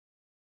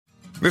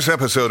This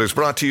episode is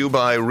brought to you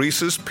by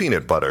Reese's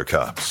Peanut Butter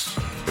Cups.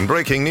 In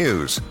breaking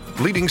news,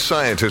 leading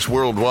scientists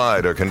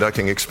worldwide are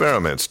conducting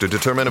experiments to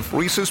determine if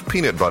Reese's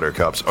Peanut Butter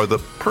Cups are the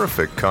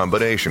perfect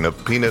combination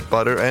of peanut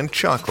butter and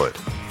chocolate.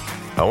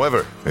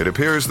 However, it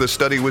appears the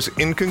study was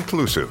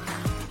inconclusive,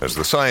 as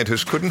the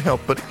scientists couldn't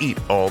help but eat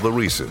all the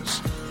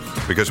Reese's.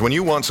 Because when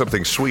you want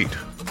something sweet,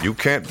 you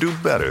can't do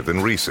better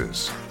than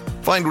Reese's.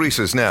 Find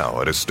Reese's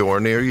now at a store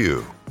near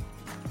you.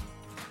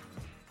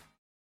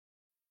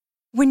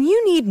 When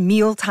you need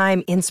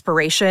mealtime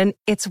inspiration,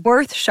 it's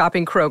worth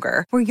shopping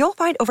Kroger, where you'll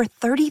find over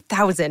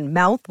 30,000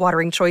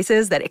 mouth-watering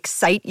choices that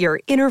excite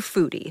your inner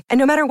foodie. And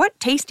no matter what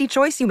tasty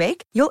choice you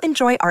make, you'll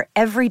enjoy our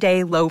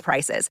everyday low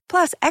prices,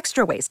 plus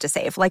extra ways to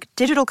save, like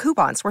digital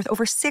coupons worth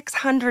over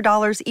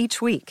 $600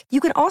 each week. You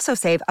can also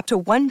save up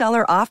to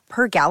 $1 off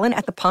per gallon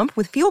at the pump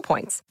with fuel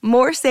points.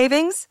 More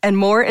savings and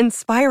more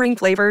inspiring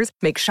flavors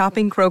make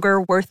shopping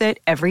Kroger worth it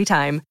every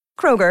time.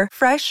 Kroger,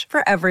 fresh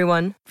for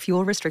everyone.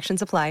 Fuel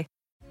restrictions apply.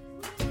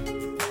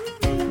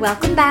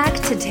 Welcome back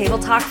to Table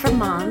Talk for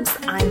Moms.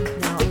 I'm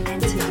Camille,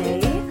 and today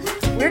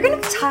we're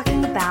going to be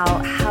talking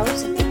about how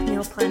to make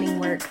meal planning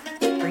work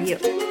for you.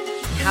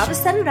 How to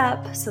set it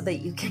up so that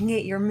you can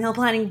get your meal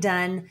planning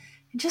done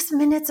in just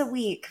minutes a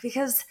week,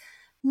 because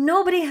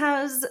nobody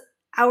has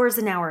hours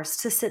and hours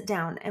to sit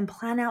down and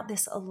plan out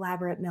this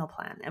elaborate meal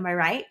plan. Am I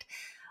right?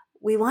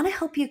 We want to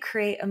help you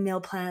create a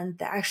meal plan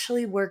that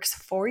actually works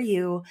for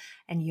you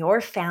and your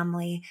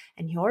family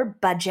and your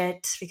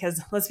budget,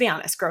 because let's be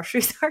honest,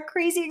 groceries are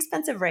crazy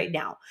expensive right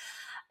now.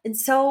 And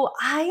so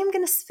I am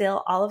going to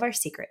spill all of our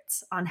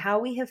secrets on how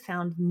we have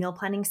found meal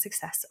planning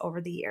success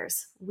over the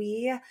years.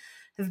 We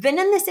have been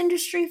in this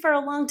industry for a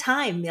long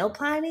time. Meal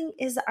planning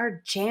is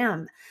our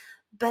jam.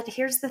 But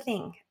here's the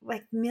thing,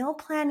 meal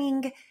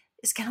planning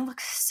is going to look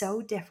so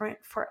different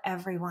for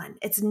everyone.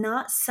 It's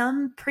not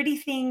some pretty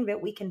thing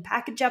that we can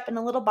package up in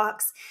a little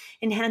box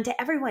and hand to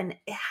everyone.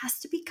 It has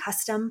to be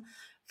custom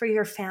for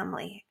your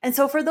family. And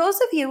so for those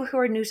of you who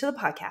are new to the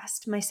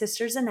podcast, my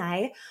sisters and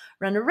I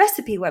run a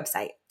recipe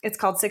website. It's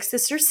called Six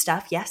Sisters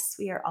Stuff. Yes,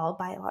 we are all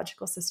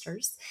biological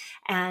sisters.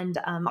 And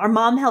our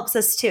mom helps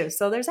us too.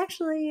 So there's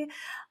actually,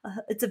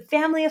 it's a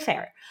family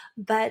affair.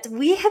 But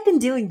we have been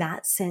doing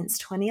that since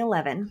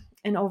 2011.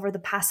 And over the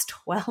past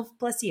 12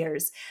 plus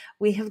years,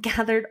 we have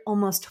gathered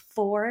almost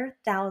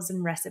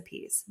 4,000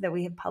 recipes that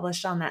we have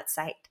published on that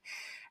site.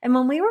 And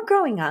when we were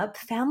growing up,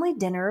 family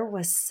dinner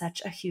was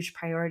such a huge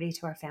priority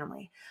to our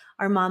family.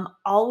 Our mom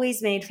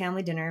always made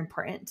family dinner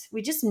important.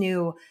 We just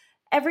knew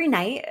every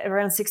night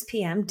around 6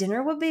 p.m.,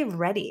 dinner would be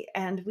ready,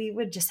 and we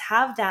would just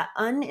have that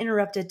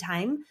uninterrupted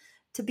time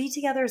to be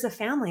together as a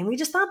family. And we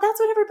just thought that's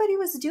what everybody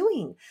was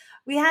doing.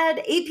 We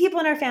had 8 people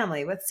in our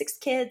family with 6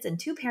 kids and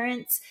 2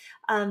 parents.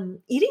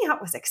 Eating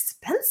out was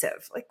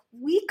expensive.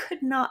 We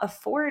could not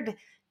afford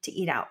to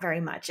eat out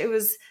very much. It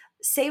was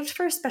saved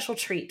for a special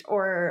treat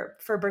or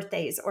for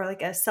birthdays or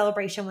a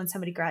celebration when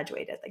somebody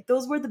graduated.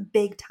 Those were the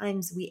big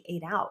times we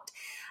ate out.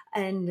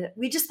 And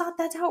we just thought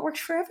that's how it worked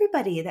for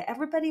everybody, that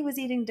everybody was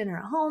eating dinner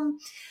at home.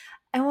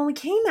 And when we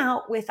came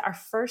out with our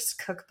first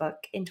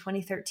cookbook in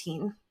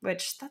 2013,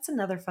 which that's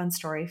another fun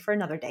story for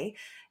another day,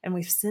 and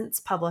we've since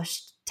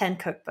published 10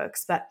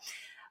 cookbooks, but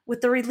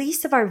with the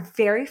release of our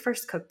very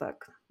first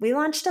cookbook, we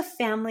launched a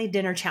family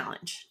dinner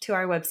challenge to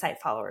our website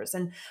followers.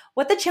 And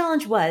what the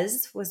challenge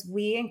was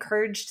we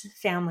encouraged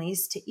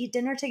families to eat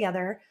dinner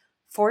together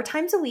 4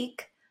 times a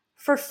week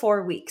for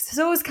 4 weeks.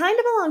 So it was kind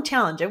of a long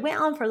challenge. It went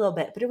on for a little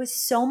bit, but it was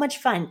so much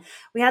fun.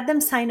 We had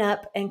them sign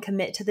up and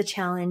commit to the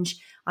challenge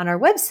on our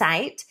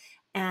website,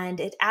 and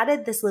it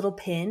added this little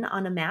pin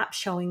on a map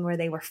showing where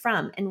they were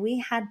from. And we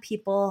had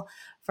people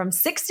from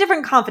 6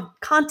 different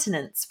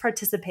continents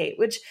participate,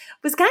 which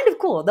was kind of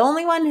cool. The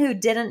only one who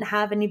didn't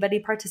have anybody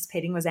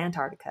participating was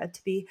Antarctica,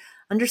 to be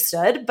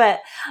understood.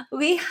 But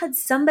we had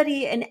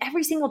somebody in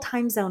every single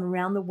time zone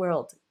around the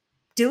world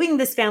doing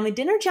this family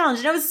dinner challenge,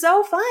 and it was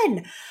so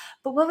fun.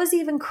 But what was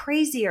even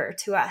crazier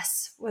to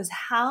us was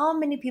how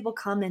many people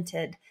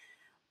commented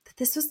that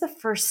this was the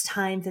first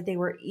time that they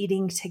were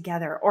eating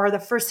together, or the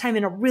first time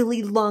in a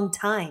really long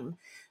time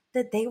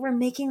that they were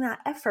making that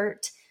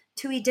effort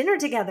to eat dinner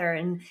together.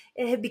 And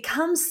it had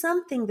become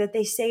something that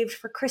they saved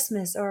for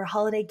Christmas or a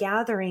holiday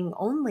gathering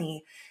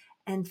only.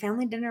 And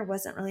family dinner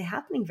wasn't really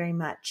happening very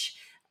much.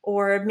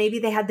 Or maybe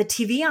they had the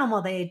TV on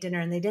while they ate dinner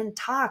and they didn't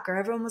talk, or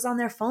everyone was on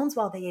their phones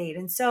while they ate.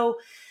 And so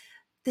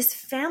this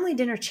family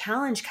dinner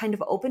challenge kind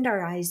of opened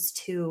our eyes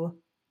to,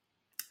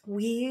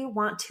 we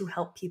want to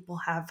help people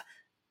have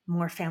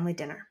more family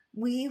dinner.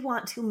 We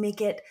want to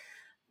make it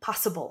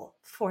possible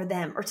for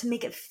them, or to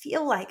make it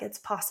feel like it's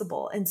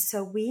possible. And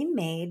so we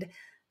made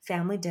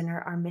family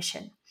dinner our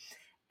mission.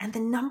 And the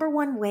number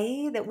one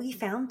way that we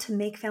found to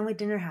make family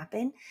dinner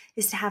happen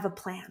is to have a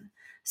plan,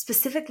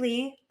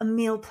 specifically a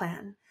meal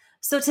plan.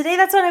 So today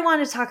that's what I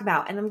want to talk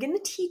about. And I'm going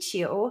to teach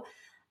you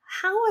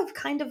how I've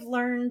kind of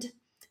learned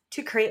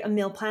to create a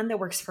meal plan that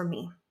works for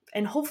me.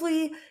 And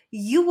hopefully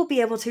you will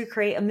be able to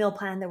create a meal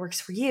plan that works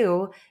for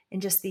you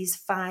in just these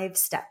 5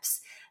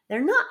 steps They're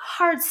not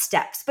hard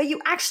steps, but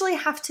you actually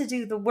have to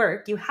do the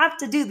work. You have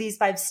to do these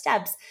 5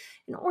 steps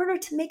in order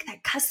to make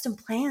that custom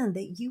plan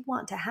that you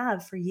want to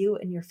have for you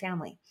and your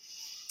family.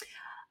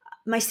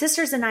 My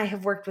sisters and I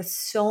have worked with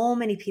so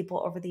many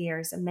people over the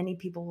years, and many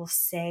people will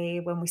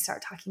say when we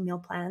start talking meal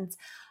plans,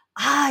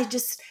 I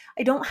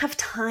don't have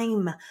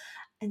time.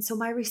 And so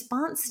my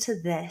response to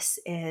this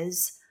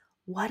is,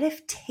 what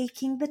if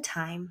taking the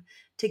time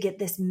to get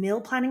this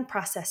meal planning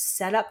process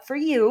set up for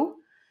you,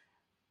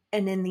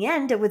 and in the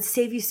end, it would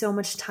save you so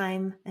much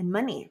time and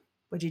money?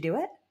 Would you do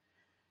it?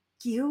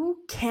 You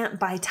can't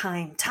buy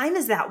time. Time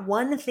is that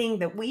one thing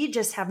that we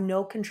just have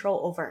no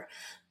control over.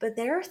 But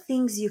there are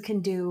things you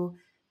can do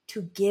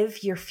to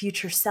give your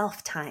future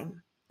self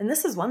time. And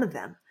this is one of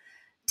them.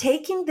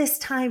 Taking this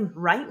time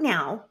right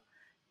now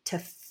to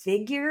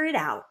figure it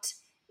out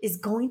is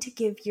going to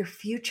give your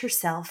future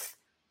self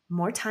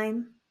more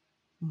time,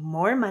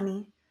 more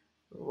money,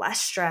 less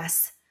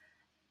stress,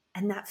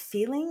 and that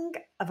feeling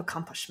of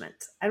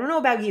accomplishment. I don't know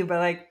about you,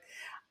 but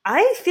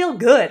I feel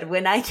good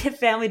when I get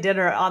family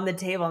dinner on the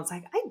table. It's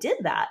like, I did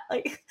that.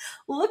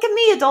 Look at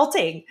me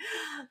adulting.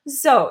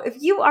 So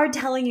if you are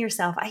telling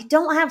yourself, I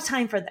don't have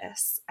time for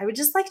this, I would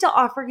just like to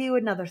offer you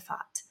another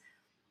thought.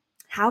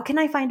 How can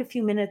I find a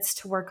few minutes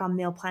to work on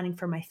meal planning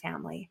for my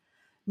family?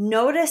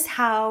 Notice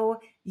how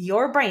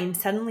your brain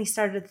suddenly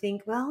started to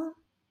think, well,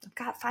 I've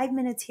got 5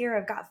 minutes here,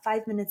 I've got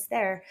 5 minutes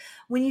there.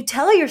 When you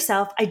tell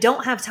yourself, I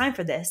don't have time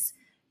for this,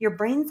 your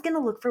brain's going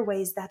to look for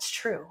ways that's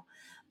true.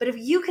 But if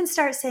you can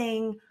start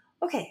saying,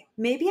 okay,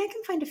 maybe I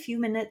can find a few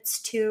minutes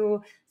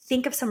to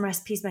think of some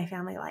recipes my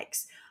family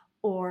likes,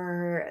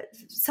 or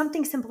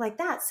something simple like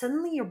that,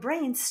 suddenly your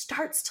brain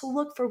starts to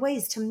look for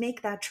ways to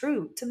make that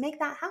true, to make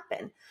that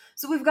happen.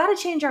 So we've got to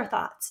change our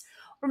thoughts.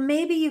 Or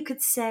maybe you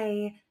could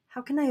say,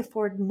 how can I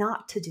afford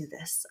not to do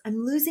this?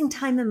 I'm losing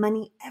time and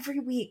money every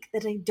week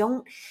that I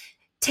don't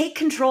take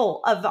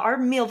control of our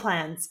meal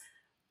plans.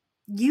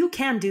 You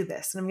can do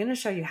this, and I'm going to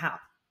show you how.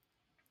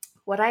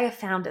 What I have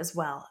found as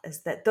well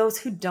is that those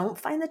who don't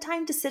find the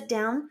time to sit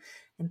down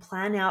and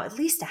plan out at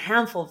least a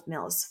handful of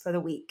meals for the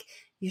week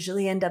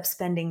usually end up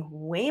spending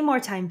way more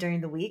time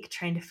during the week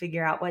trying to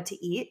figure out what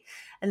to eat.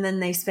 And then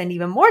they spend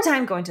even more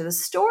time going to the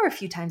store a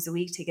few times a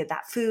week to get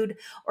that food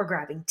or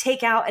grabbing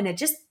takeout. And it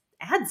just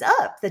adds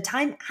up, the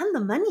time and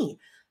the money.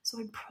 So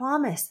I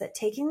promise that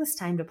taking this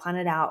time to plan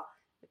it out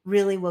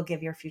really will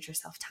give your future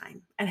self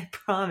time. And I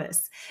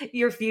promise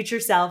your future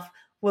self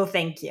will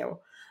thank you.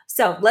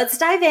 So let's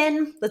dive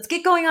in. Let's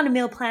get going on a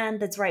meal plan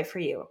that's right for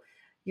you.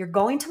 You're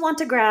going to want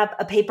to grab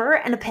a paper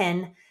and a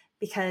pen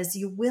because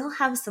you will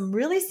have some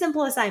really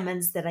simple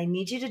assignments that I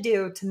need you to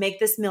do to make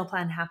this meal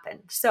plan happen.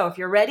 So if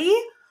you're ready,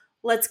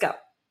 let's go.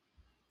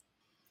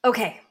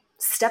 Okay,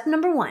 step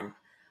number 1,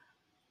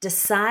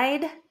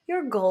 decide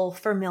your goal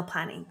for meal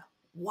planning.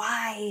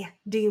 Why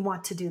do you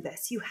want to do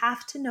this? You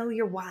have to know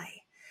your why.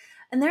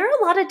 And there are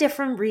a lot of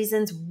different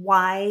reasons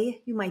why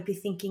you might be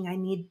thinking, I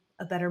need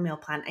a better meal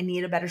plan. I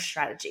need a better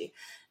strategy.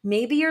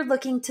 Maybe you're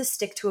looking to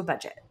stick to a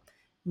budget.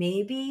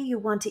 Maybe you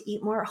want to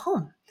eat more at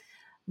home.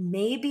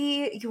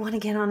 Maybe you want to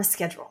get on a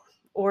schedule,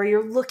 or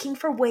you're looking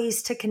for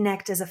ways to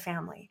connect as a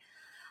family.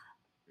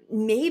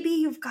 Maybe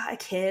you've got a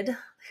kid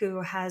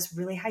who has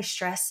really high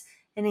stress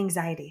and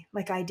anxiety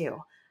like I do.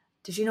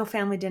 Did you know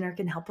family dinner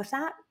can help with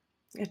that?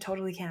 It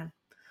totally can.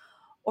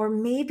 Or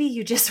maybe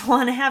you just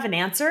want to have an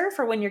answer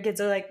for when your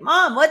kids are like,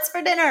 Mom, what's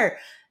for dinner?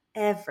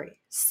 Every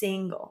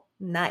single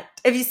night.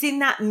 Have you seen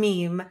that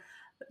meme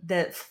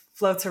that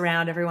floats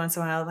around every once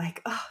in a while?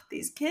 Like, oh,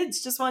 these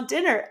kids just want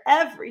dinner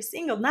every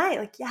single night.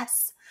 Like,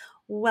 yes,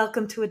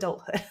 welcome to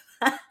adulthood.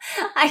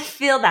 I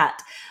feel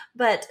that.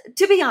 But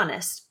to be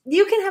honest,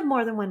 you can have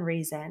more than one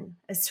reason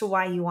as to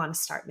why you want to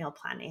start meal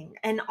planning.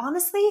 And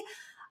honestly,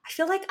 I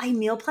feel like I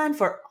meal plan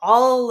for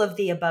all of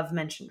the above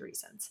mentioned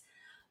reasons.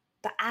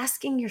 But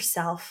asking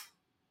yourself,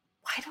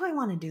 why do I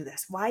want to do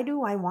this? Why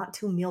do I want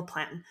to meal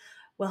plan?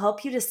 Will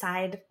help you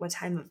decide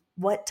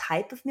what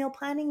type of meal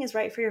planning is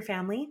right for your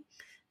family,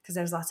 because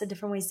there's lots of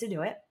different ways to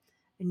do it.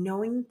 And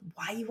knowing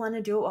why you want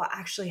to do it will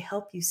actually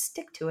help you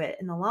stick to it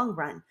in the long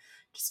run.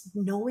 Just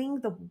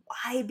knowing the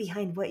why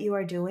behind what you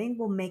are doing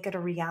will make it a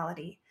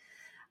reality.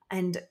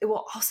 And it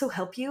will also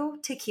help you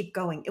to keep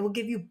going. It will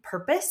give you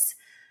purpose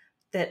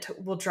that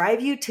will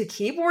drive you to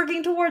keep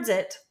working towards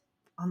it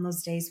on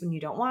those days when you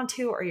don't want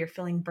to or you're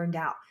feeling burned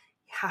out.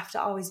 You have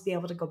to always be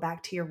able to go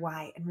back to your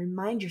why and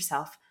remind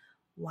yourself,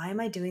 why am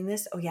I doing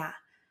this? Oh yeah,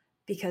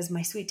 because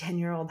my sweet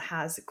 10-year-old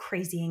has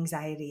crazy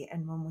anxiety.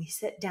 And when we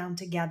sit down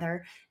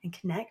together and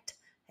connect,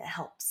 it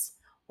helps.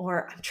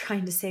 Or I'm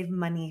trying to save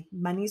money.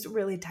 Money's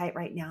really tight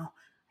right now.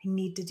 I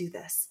need to do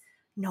this.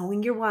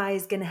 Knowing your why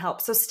is going to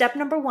help. So step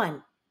number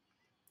 1,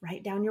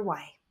 write down your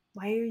why.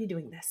 Why are you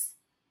doing this?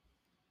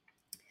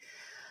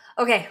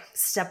 Okay,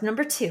 step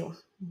number 2.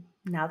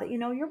 Now that you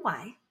know your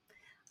why,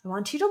 I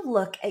want you to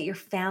look at your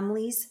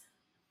family's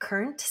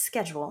current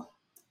schedule,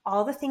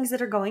 all the things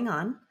that are going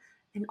on,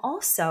 and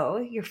also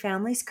your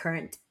family's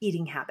current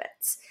eating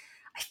habits.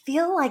 I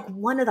feel like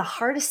one of the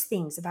hardest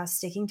things about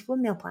sticking to a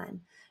meal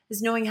plan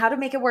is knowing how to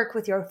make it work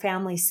with your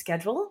family's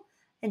schedule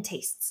and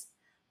tastes.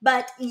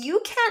 But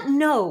you can't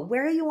know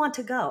where you want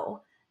to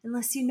go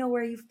unless you know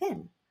where you've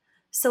been.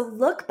 So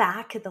look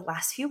back at the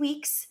last few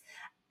weeks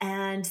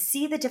and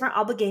see the different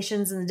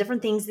obligations and the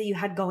different things that you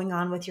had going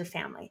on with your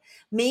family.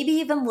 Maybe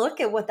even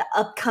look at what the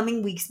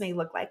upcoming weeks may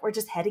look like. We're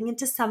just heading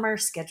into summer.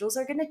 Schedules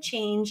are going to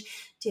change.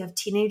 Do you have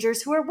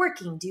teenagers who are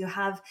working? Do you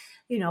have,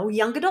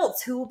 young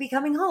adults who will be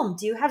coming home?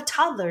 Do you have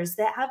toddlers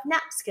that have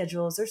nap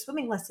schedules or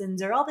swimming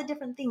lessons or all the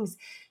different things?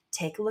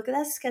 Take a look at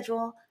that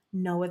schedule,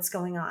 know what's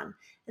going on.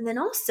 And then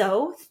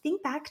also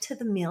think back to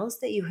the meals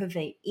that you have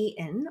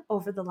eaten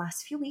over the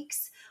last few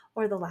weeks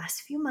or the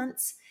last few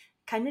months.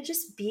 Kind of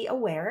just be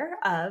aware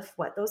of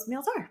what those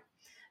meals are.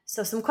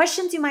 So some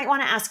questions you might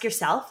want to ask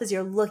yourself as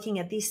you're looking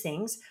at these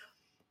things.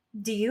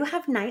 Do you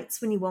have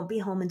nights when you won't be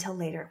home until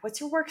later?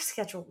 What's your work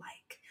schedule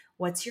like?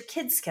 What's your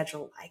kids'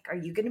 schedule like? Are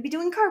you going to be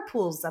doing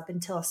carpools up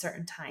until a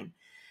certain time?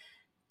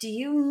 Do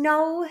you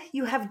know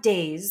you have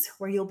days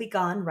where you'll be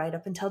gone right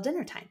up until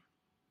dinner time?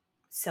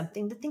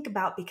 Something to think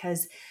about,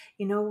 because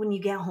when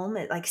you get home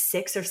at like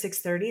 6 or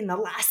 6:30 and the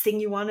last thing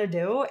you want to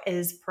do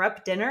is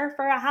prep dinner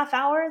for a half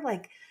hour,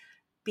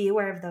 be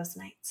aware of those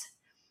nights.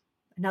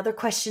 Another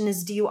question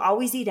is, do you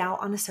always eat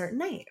out on a certain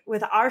night?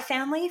 With our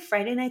family,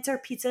 Friday nights are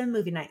pizza and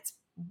movie nights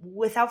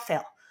without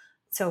fail.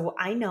 So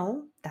I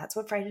know that's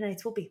what Friday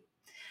nights will be.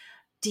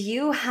 Do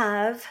you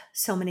have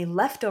so many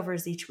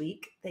leftovers each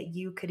week that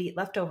you could eat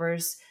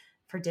leftovers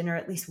for dinner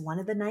at least one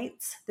of the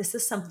nights? This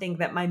is something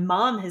that my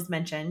mom has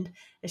mentioned,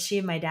 as she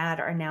and my dad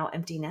are now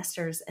empty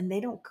nesters and they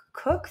don't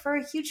cook for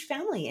a huge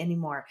family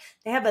anymore.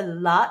 They have a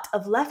lot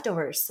of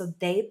leftovers, so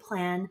they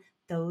plan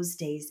those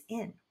days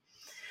in.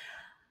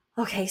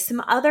 Okay,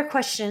 some other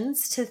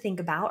questions to think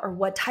about are,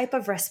 what type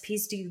of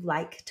recipes do you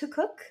like to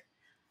cook?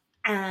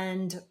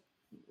 And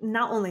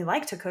not only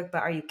like to cook,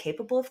 but are you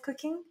capable of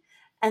cooking?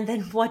 And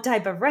then what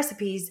type of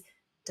recipes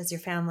does your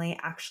family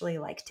actually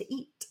like to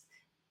eat?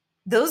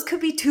 Those could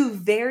be two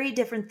very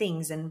different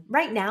things. And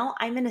right now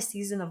I'm in a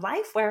season of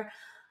life where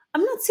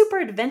I'm not super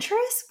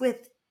adventurous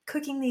with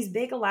cooking these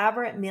big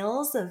elaborate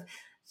meals of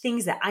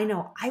things that I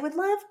know I would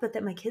love, but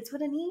that my kids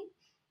wouldn't eat.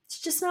 It's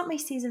just not my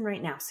season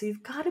right now. So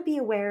you've got to be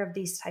aware of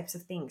these types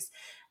of things.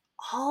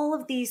 All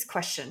of these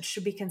questions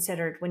should be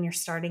considered when you're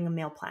starting a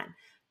meal plan.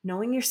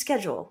 Knowing your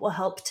schedule will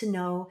help to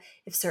know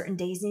if certain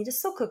days need a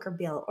slow cooker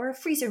meal or a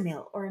freezer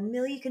meal or a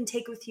meal you can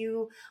take with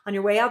you on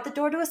your way out the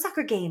door to a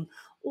soccer game,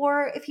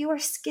 or if you are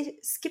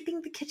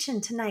skipping the kitchen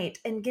tonight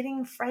and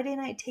getting Friday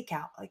night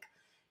takeout.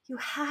 You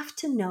have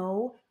to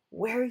know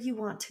where you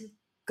want to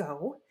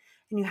go,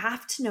 and you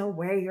have to know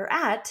where you're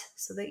at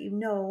so that you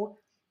know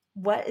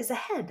what is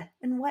ahead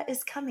and what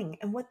is coming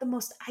and what the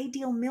most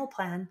ideal meal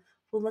plan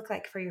will look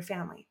like for your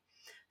family.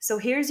 So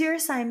here's your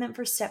assignment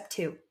for step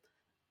 2.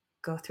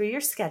 Go through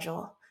your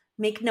schedule,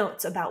 make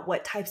notes about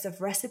what types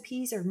of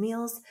recipes or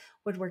meals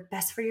would work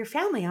best for your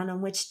family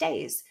on which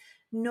days.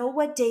 Know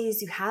what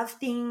days you have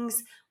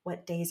things,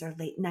 what days are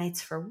late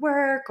nights for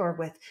work or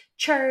with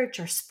church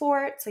or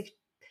sports,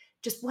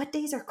 just what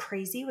days are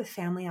crazy with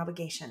family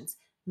obligations.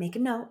 Make a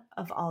note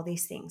of all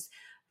these things.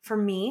 For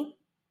me,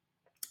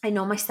 I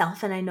know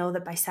myself, and I know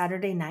that by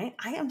Saturday night,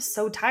 I am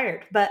so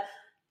tired, but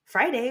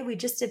Friday, we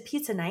just did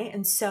pizza night.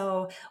 And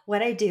so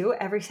what I do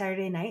every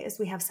Saturday night is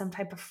we have some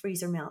type of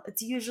freezer meal.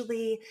 It's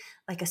usually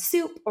like a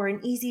soup or an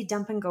easy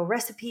dump and go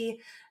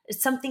recipe.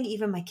 It's something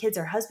even my kids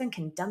or husband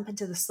can dump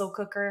into the slow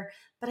cooker.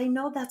 But I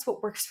know that's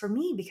what works for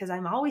me because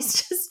I'm always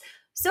just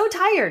so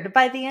tired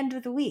by the end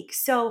of the week.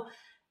 So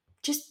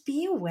just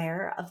be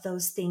aware of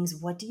those things.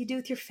 What do you do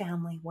with your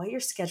family? What your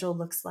schedule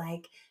looks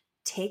like?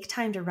 Take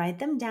time to write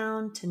them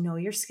down, to know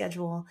your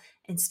schedule,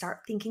 and start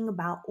thinking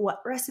about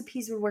what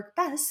recipes would work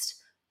best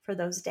for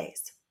those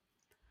days.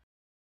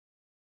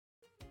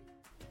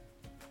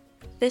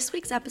 This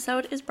week's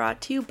episode is brought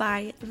to you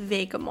by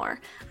Vegamour.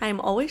 I am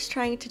always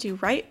trying to do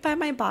right by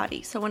my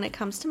body, so when it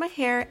comes to my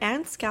hair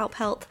and scalp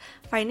health,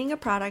 finding a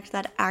product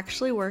that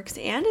actually works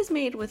and is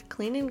made with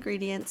clean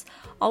ingredients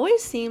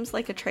always seems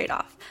like a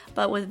trade-off.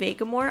 But with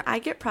Vegamour, I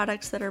get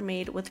products that are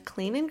made with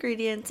clean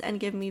ingredients and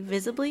give me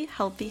visibly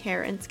healthy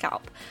hair and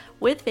scalp.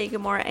 With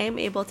Vegamour, I am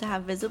able to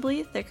have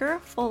visibly thicker,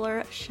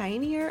 fuller,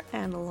 shinier,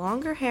 and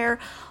longer hair,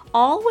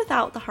 all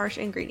without the harsh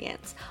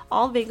ingredients.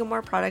 All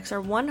Vegamour products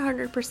are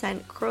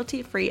 100%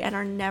 cruelty-free and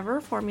are never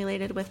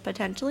formulated with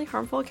potentially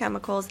harmful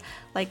chemicals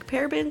like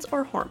parabens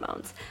or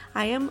hormones.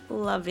 I am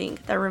loving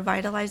the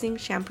revitalizing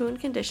shampoo and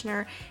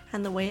conditioner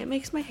and the way it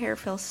makes my hair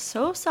feel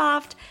so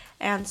soft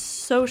and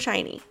so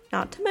shiny.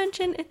 Not to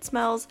mention, it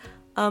smells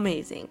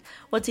amazing.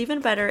 What's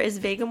even better is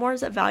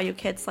Vegamour's value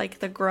kits like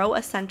the Grow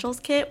Essentials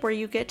Kit, where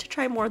you get to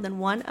try more than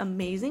one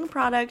amazing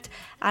product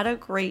at a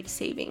great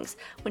savings.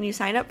 When you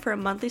sign up for a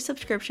monthly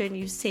subscription,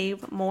 you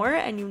save more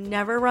and you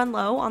never run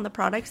low on the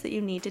products that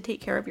you need to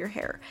take care of your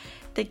hair.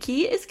 The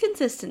key is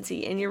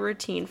consistency in your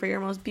routine for your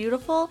most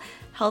beautiful,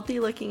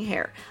 healthy looking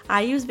hair.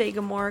 I use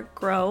Vegamour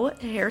Grow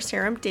Hair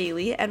Serum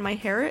daily and my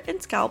hair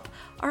and scalp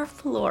are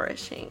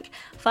flourishing.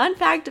 Fun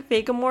fact,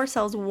 Vegamour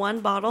sells one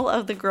bottle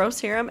of the Grow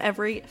Serum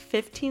every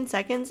 15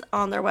 seconds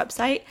on their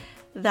website.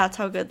 That's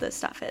how good this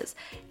stuff is.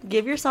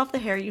 Give yourself the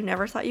hair you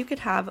never thought you could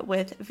have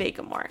with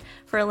Vegamour.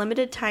 For a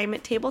limited time,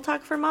 Table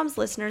Talk for Moms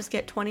listeners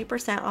get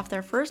 20% off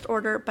their first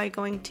order by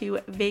going to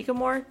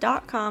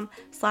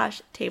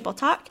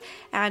vegamour.com/tabletalk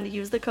and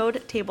use the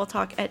code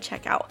TABLETALK at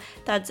checkout.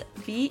 That's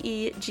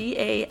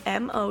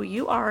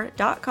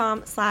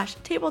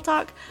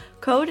vegamour.com/tabletalk,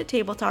 code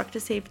TABLETALK to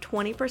save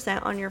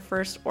 20% on your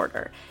first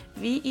order.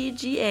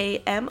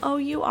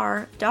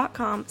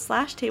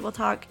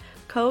 vegamour.com/tabletalk,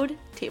 code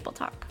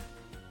TABLETALK.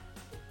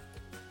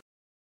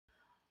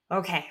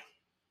 Okay,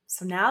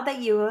 so now that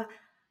you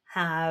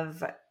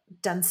have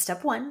done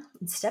step 1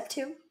 and step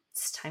 2,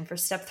 it's time for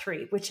step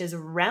 3, which is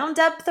round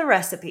up the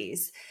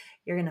recipes.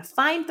 You're going to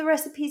find the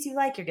recipes you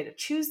like. You're going to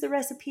choose the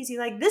recipes you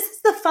like. This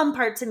is the fun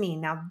part to me.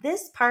 Now,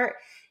 this part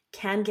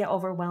can get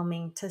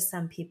overwhelming to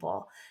some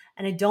people,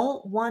 and I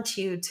don't want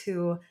you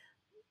to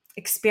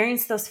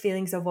experience those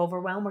feelings of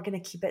overwhelm. We're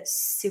going to keep it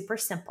super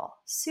simple,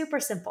 super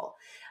simple.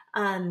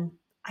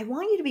 I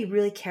want you to be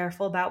really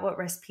careful about what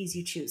recipes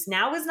you choose.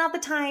 Now is not the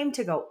time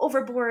to go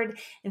overboard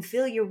and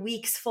fill your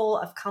weeks full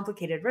of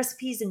complicated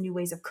recipes and new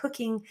ways of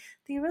cooking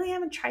that you really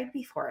haven't tried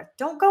before.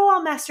 Don't go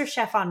all Master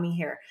Chef on me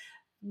here.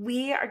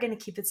 We are going to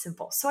keep it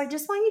simple. So I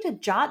just want you to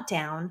jot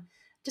down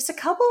just a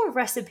couple of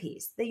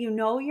recipes that you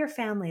know your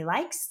family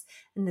likes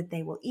and that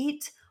they will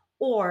eat.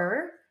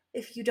 Or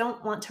if you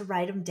don't want to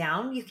write them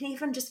down, you can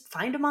even just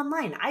find them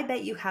online. I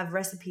bet you have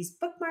recipes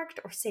bookmarked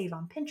or saved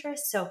on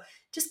Pinterest. So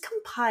just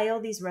compile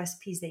these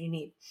recipes that you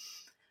need.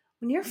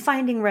 When you're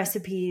finding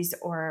recipes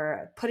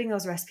or putting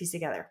those recipes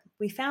together,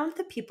 we found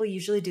that people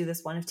usually do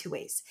this one of two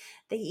ways.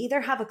 They either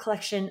have a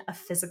collection of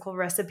physical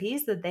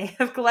recipes that they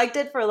have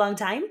collected for a long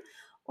time,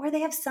 or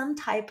they have some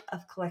type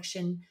of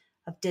collection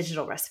of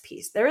digital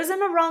recipes. There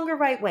isn't a wrong or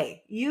right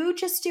way. You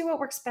just do what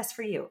works best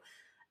for you.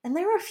 And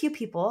there are a few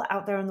people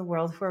out there in the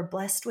world who are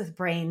blessed with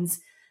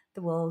brains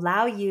that will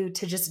allow you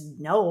to just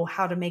know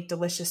how to make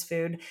delicious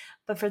food.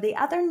 But for the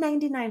other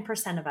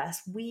 99% of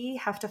us, we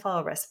have to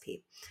follow a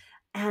recipe.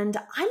 And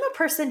I'm a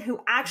person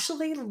who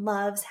actually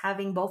loves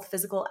having both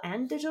physical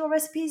and digital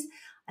recipes.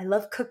 I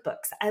love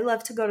cookbooks. I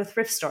love to go to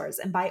thrift stores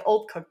and buy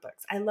old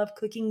cookbooks. I love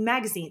cooking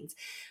magazines.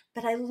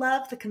 But I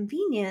love the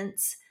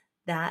convenience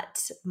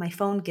that my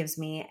phone gives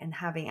me and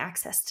having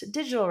access to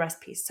digital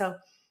recipes. So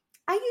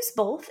I use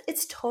both.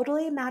 It's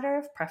totally a matter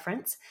of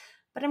preference,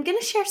 but I'm going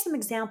to share some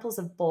examples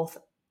of both.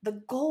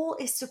 The goal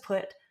is to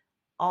put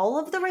all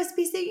of the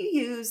recipes that you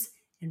use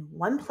in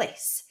one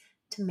place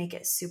to make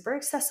it super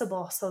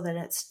accessible so that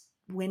it's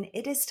when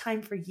it is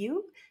time for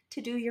you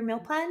to do your meal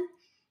plan,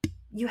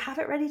 you have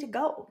it ready to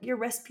go. Your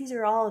recipes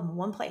are all in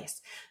one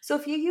place. So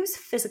if you use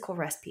physical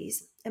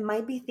recipes, it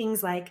might be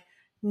things like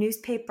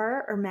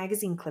newspaper or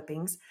magazine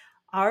clippings.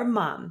 Our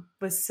mom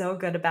was so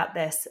good about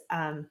this.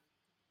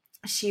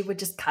 She would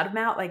just cut them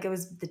out like it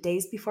was the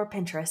days before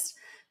Pinterest.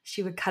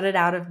 She would cut it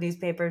out of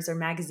newspapers or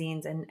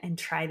magazines and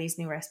try these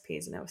new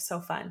recipes, and it was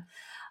so fun.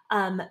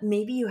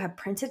 Maybe you have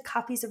printed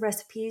copies of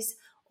recipes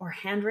or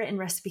handwritten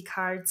recipe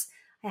cards.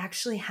 I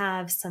actually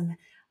have some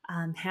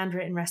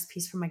handwritten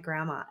recipes from my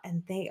grandma,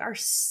 and they are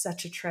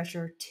such a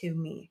treasure to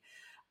me.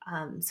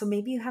 So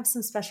maybe you have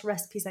some special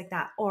recipes like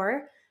that.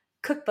 Or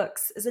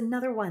cookbooks is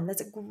another one. That's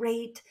a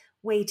great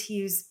way to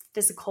use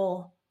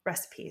physical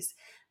recipes.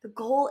 The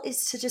goal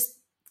is to just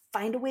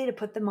find a way to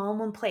put them all in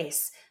one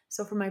place.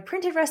 So for my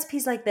printed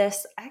recipes like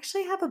this, I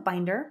actually have a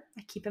binder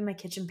I keep in my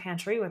kitchen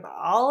pantry with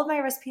all of my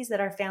recipes that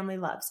our family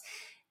loves.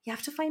 You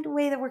have to find a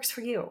way that works for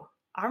you.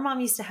 Our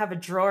mom used to have a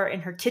drawer in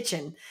her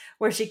kitchen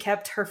where she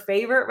kept her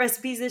favorite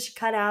recipes that she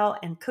cut out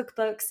and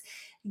cookbooks.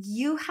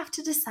 You have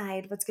to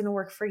decide what's going to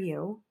work for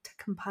you to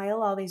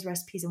compile all these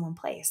recipes in one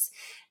place.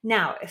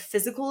 Now, if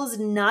physical is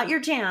not your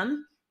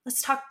jam,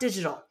 let's talk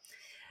digital.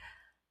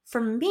 For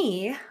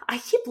me, I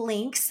keep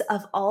links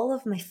of all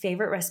of my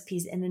favorite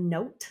recipes in a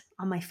note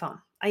on my phone.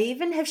 I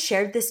even have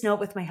shared this note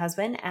with my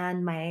husband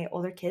and my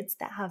older kids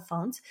that have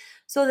phones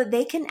so that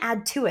they can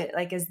add to it.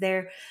 Like as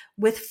they're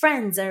with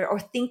friends or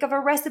think of a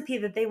recipe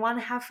that they want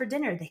to have for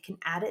dinner, they can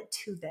add it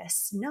to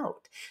this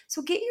note.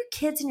 So get your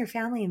kids and your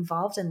family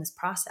involved in this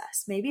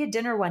process. Maybe at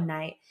dinner one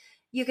night,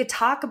 you could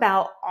talk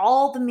about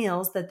all the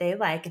meals that they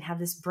like and have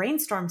this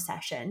brainstorm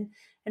session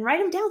and write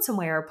them down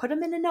somewhere or put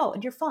them in a note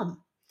on your phone.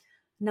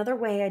 Another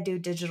way I do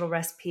digital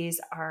recipes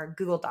are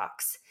Google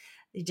Docs.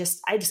 I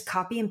just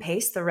copy and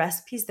paste the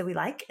recipes that we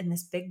like in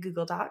this big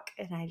Google Doc,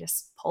 and I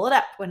just pull it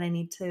up when I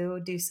need to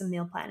do some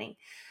meal planning.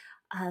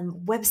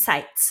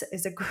 Websites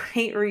is a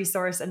great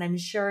resource, and I'm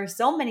sure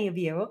so many of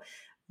you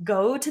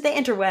go to the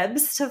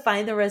interwebs to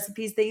find the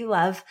recipes that you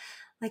love.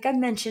 Like I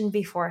mentioned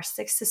before,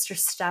 Six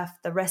Sisters Stuff,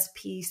 the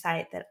recipe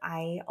site that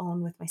I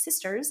own with my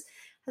sisters,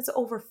 has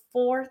over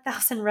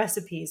 4,000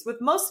 recipes, with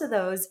most of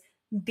those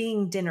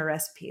being dinner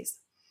recipes.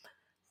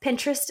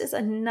 Pinterest is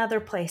another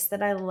place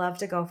that I love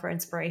to go for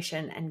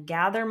inspiration and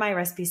gather my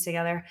recipes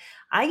together.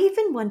 I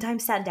even one time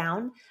sat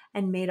down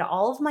and made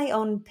all of my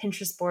own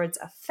Pinterest boards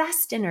of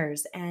fast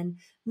dinners and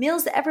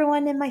meals that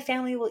everyone in my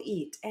family will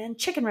eat, and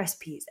chicken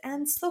recipes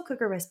and slow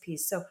cooker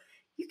recipes. So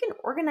you can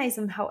organize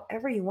them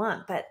however you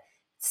want, but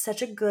It's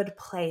such a good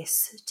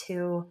place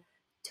to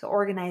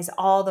organize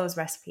all those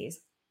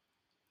recipes.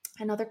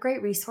 Another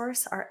great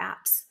resource are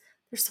apps.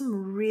 There's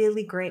some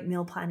really great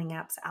meal planning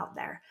apps out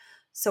there.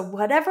 So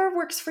whatever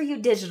works for you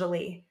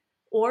digitally,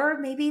 or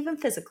maybe even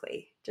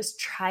physically, just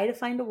try to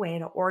find a way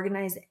to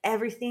organize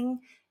everything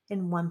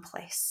in one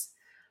place.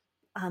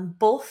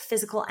 Both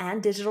physical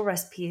and digital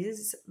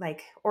recipes,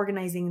 like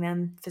organizing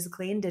them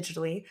physically and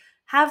digitally,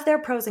 have their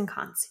pros and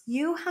cons.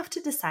 You have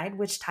to decide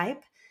which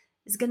type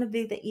is going to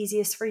be the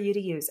easiest for you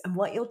to use and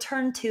what you'll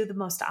turn to the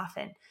most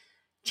often.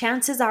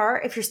 Chances are,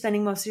 if you're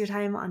spending most of your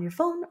time on your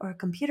phone or a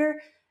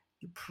computer,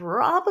 you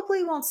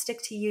probably won't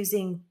stick to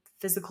using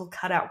physical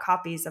cutout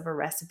copies of a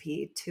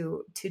recipe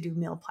to do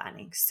meal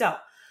planning. So,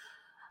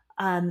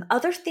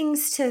 other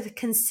things to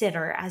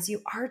consider as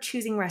you are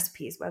choosing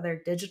recipes,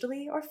 whether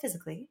digitally or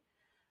physically: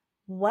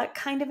 what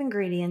kind of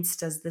ingredients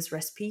does this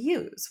recipe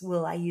use?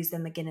 Will I use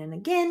them again and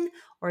again?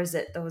 Or is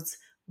it those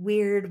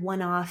weird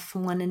one-off,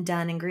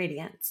 one-and-done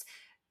ingredients?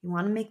 You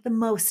want to make the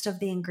most of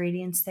the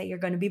ingredients that you're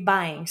going to be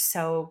buying,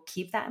 so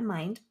keep that in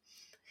mind.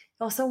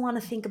 You also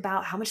want to think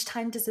about, how much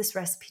time does this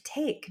recipe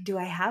take? Do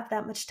I have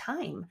that much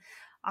time?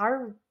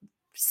 Our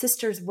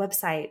sister's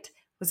website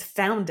was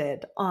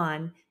founded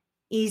on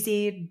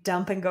easy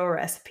dump and go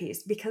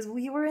recipes because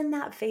we were in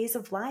that phase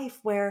of life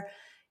where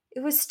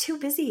it was too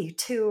busy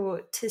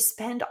to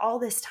spend all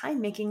this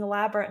time making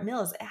elaborate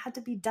meals. It had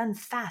to be done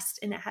fast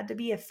and it had to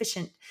be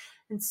efficient.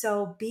 And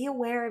so be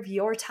aware of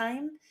your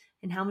time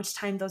and how much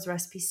time those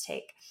recipes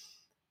take.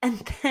 And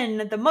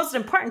then the most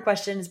important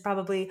question is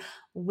probably,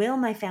 will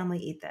my family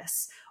eat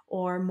this?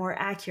 Or more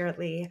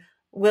accurately,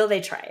 will they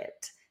try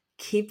it?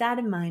 Keep that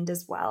in mind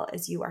as well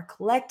as you are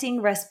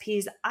collecting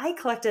recipes. I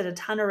collected a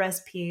ton of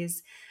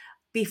recipes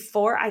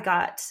before I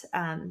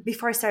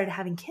started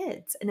having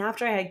kids. And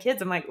after I had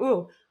kids, I'm like,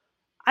 ooh,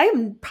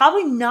 I'm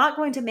probably not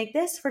going to make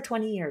this for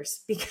 20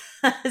 years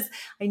because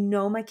I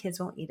know my kids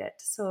won't eat it.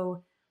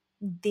 So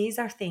these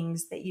are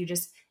things that you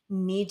just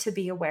need to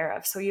be aware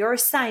of. So your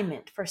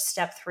assignment for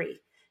step 3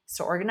 is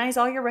to organize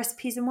all your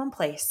recipes in one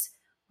place,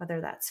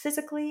 whether that's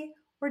physically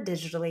or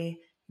digitally.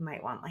 You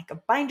might want like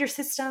a binder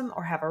system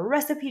or have a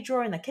recipe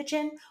drawer in the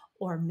kitchen,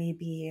 or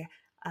maybe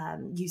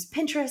use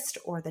Pinterest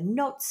or the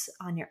notes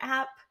on your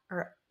app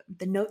or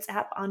the notes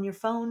app on your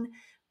phone,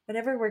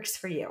 whatever works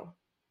for you.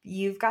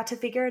 You've got to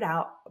figure it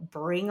out,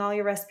 bring all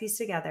your recipes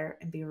together,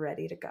 and be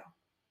ready to go.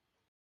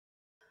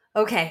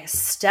 Okay,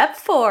 step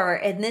 4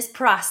 in this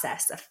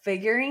process of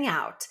figuring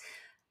out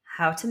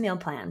how to meal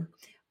plan.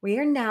 We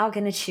are now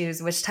going to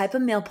choose which type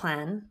of meal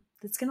plan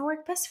that's going to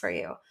work best for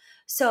you.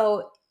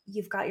 So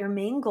you've got your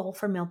main goal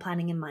for meal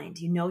planning in mind.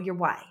 You know your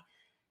why.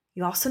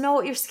 You also know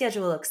what your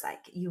schedule looks like.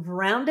 You've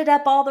rounded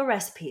up all the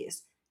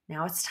recipes.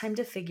 Now it's time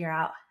to figure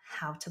out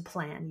how to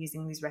plan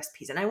using these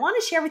recipes. And I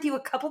want to share with you a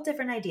couple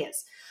different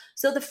ideas.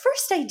 So the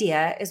first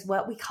idea is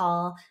what we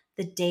call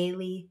the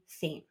daily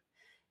theme.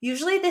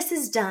 Usually this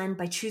is done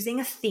by choosing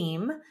a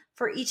theme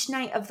for each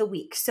night of the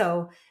week.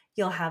 So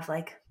you'll have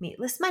like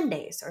Meatless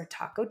Mondays or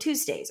Taco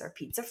Tuesdays or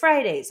Pizza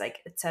Fridays, like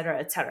et cetera,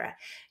 et cetera.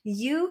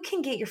 You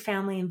can get your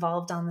family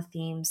involved on the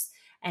themes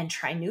and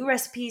try new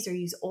recipes or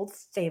use old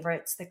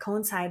favorites that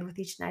coincide with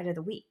each night of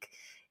the week.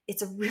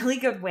 It's a really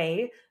good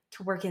way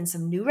to work in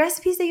some new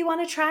recipes that you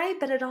want to try,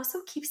 but it also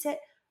keeps it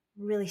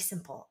really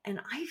simple. And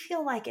I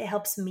feel like it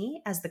helps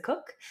me as the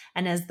cook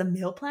and as the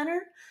meal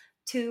planner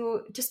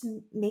to just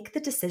make the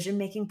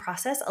decision-making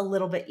process a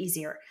little bit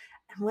easier.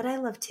 And what I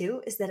love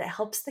too is that it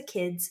helps the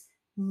kids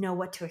know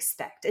what to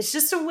expect. It's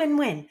just a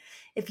win-win.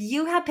 If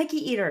you have picky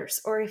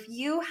eaters, or if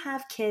you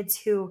have kids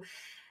who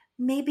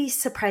maybe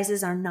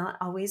surprises are not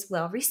always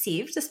well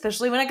received,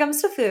 especially when it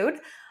comes to food,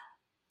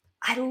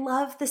 I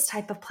love this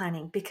type of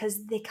planning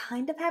because they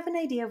kind of have an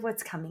idea of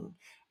what's coming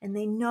and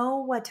they know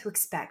what to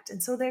expect.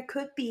 And so there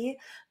could be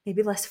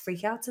maybe less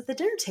freakouts at the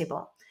dinner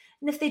table.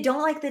 And if they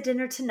don't like the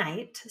dinner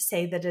tonight,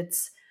 say that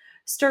it's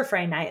stir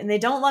fry night and they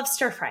don't love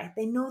stir fry,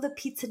 they know the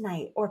pizza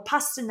night or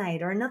pasta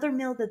night or another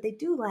meal that they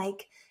do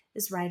like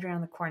is right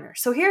around the corner.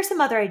 So here are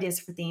some other ideas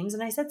for themes,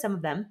 and I said some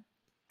of them.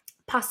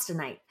 Pasta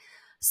night,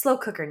 slow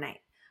cooker night,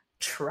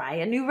 try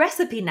a new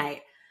recipe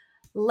night,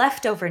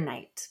 leftover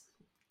night,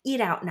 eat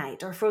out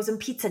night, or frozen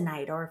pizza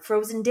night, or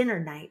frozen dinner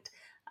night,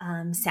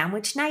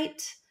 sandwich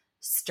night,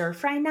 stir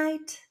fry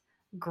night,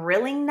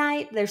 grilling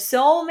night. There's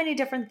so many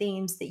different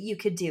themes that you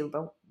could do,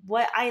 but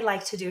what I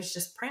like to do is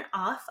just print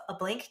off a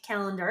blank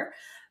calendar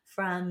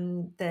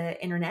from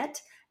the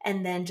internet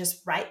and then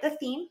just write the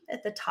theme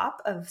at the top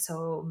of,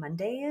 so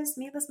Monday is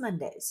Meatless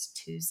Mondays,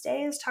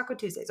 Tuesday is Taco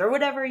Tuesdays, or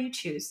whatever you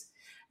choose.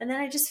 And then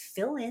I just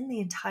fill in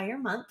the entire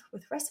month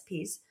with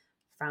recipes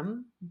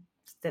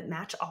that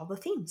match all the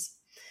themes.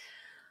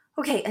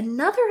 Okay,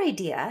 another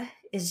idea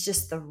is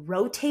just the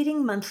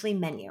rotating monthly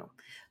menu.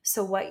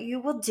 So what you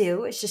will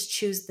do is just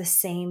choose the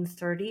same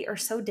 30 or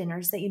so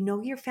dinners that you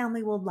know your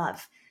family will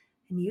love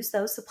and use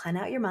those to plan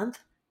out your month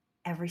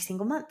every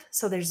single month.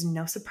 So there's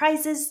no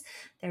surprises.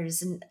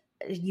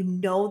 You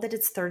know that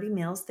it's 30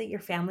 meals that your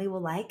family will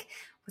like.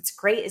 What's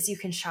great is you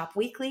can shop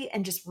weekly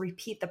and just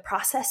repeat the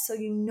process so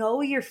you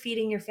know you're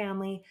feeding your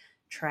family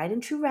tried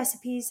and true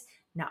recipes,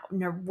 not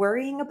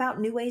worrying about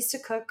new ways to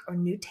cook or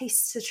new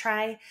tastes to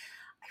try.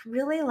 I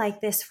really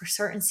like this for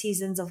certain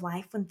seasons of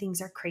life when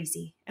things are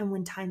crazy and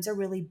when times are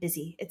really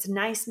busy. It's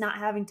nice not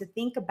having to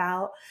think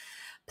about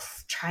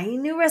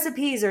trying new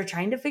recipes or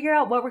trying to figure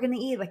out what we're going to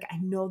eat. Like, I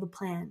know the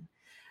plan.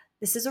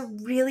 This is a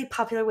really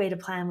popular way to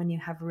plan when you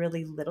have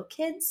really little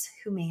kids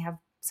who may have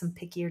some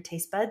pickier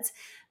taste buds,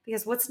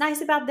 because what's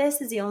nice about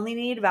this is you only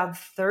need about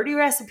 30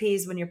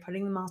 recipes when you're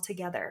putting them all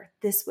together.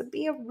 This would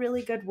be a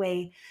really good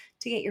way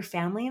to get your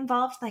family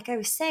involved. Like I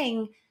was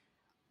saying,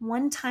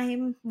 one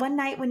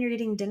night when you're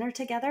eating dinner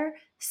together,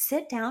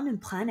 sit down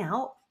and plan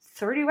out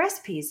 30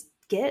 recipes.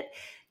 Get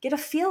a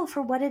feel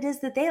for what it is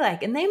that they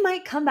like. And they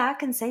might come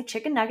back and say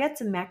chicken nuggets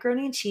and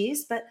macaroni and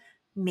cheese, but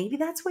maybe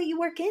that's what you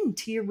work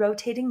into your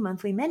rotating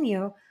monthly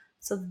menu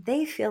so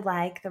they feel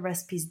like the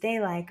recipes they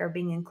like are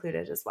being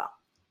included as well.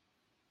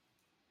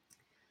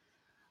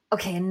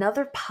 Okay,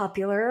 another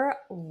popular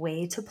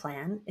way to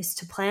plan is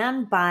to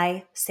plan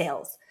by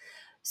sales.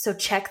 So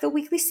check the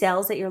weekly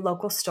sales at your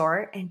local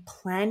store and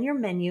plan your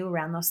menu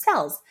around those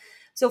sales.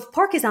 So if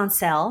pork is on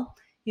sale,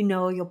 you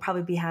know you'll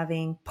probably be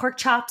having pork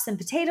chops and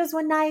potatoes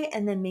one night,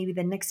 and then maybe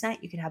the next night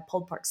you could have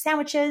pulled pork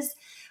sandwiches.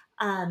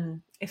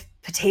 If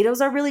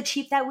potatoes are really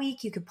cheap that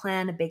week, you could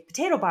plan a baked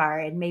potato bar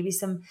and maybe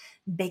some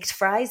baked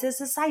fries as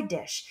a side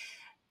dish.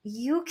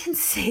 You can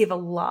save a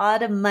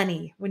lot of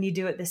money when you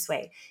do it this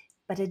way,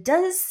 but it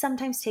does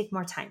sometimes take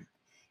more time.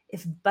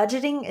 If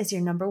budgeting is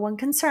your number one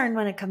concern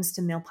when it comes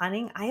to meal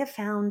planning, I have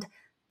found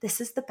this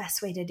is the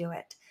best way to do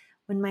it.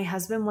 When my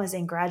husband was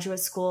in graduate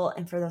school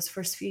and for those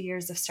first few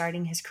years of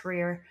starting his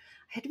career,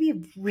 I had to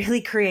be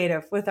really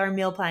creative with our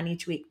meal plan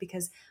each week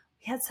because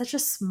we had such a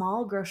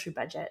small grocery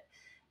budget.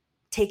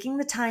 Taking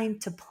the time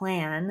to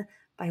plan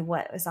by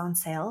what was on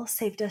sale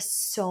saved us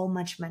so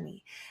much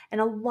money. And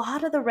a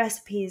lot of the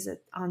recipes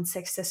on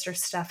Six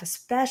Sisters stuff,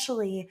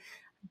 especially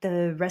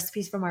the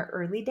recipes from our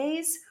early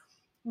days,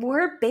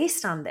 were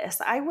based on this.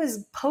 I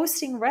was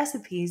posting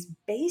recipes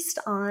based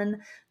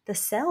on the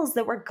sales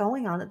that were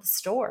going on at the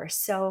store.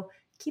 So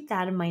keep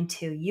that in mind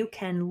too. You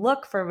can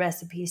look for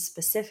recipes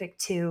specific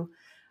to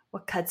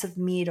what cuts of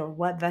meat or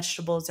what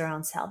vegetables are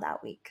on sale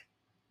that week.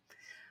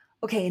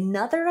 Okay,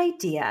 another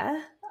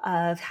idea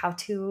of how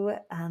to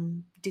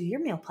do your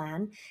meal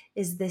plan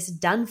is this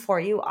done for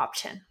you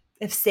option.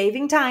 If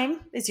saving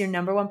time is your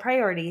number one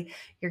priority,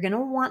 you're going to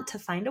want to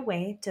find a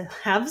way to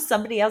have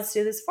somebody else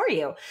do this for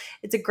you.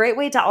 It's a great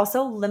way to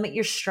also limit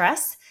your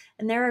stress.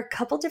 And there are a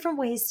couple different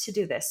ways to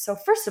do this. So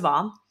first of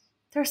all,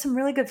 there are some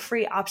really good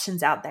free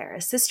options out there.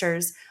 As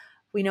sisters,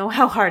 we know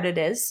how hard it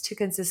is to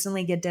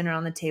consistently get dinner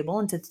on the table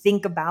and to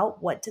think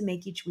about what to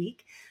make each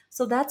week.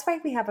 So that's why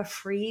we have a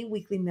free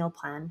weekly meal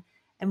plan.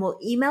 And we'll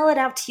email it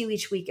out to you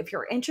each week. If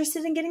you're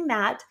interested in getting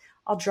that,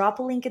 I'll drop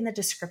a link in the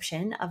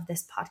description of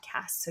this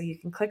podcast. So you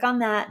can click on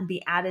that and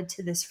be added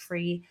to this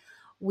free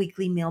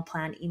weekly meal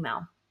plan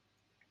email.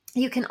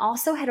 You can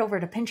also head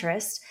over to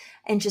Pinterest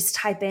and just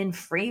type in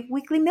free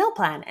weekly meal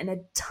plan and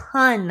a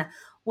ton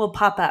will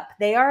pop up.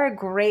 They are a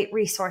great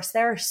resource.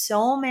 There are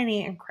so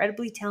many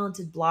incredibly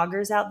talented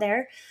bloggers out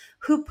there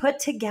who put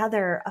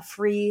together a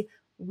free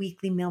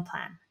weekly meal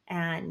plan,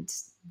 and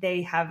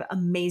they have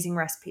amazing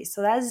recipes.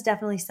 So that is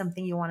definitely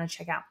something you want to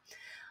check out.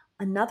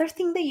 Another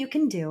thing that you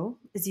can do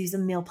is use a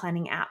meal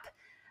planning app.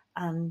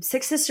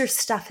 Six Sisters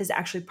Stuff has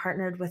actually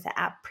partnered with the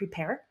app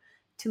Prepare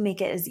to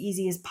make it as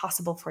easy as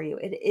possible for you.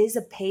 It is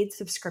a paid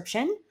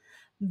subscription,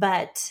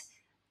 but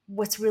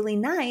what's really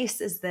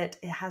nice is that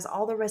it has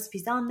all the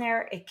recipes on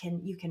there.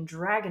 You can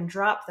drag and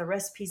drop the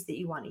recipes that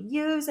you want to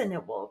use, and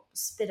it will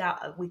spit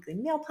out a weekly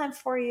meal plan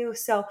for you.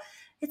 So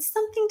it's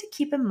something to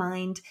keep in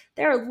mind.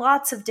 There are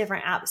lots of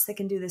different apps that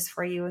can do this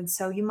for you, and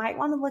so you might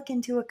want to look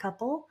into a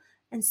couple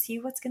and see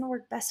what's going to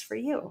work best for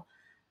you.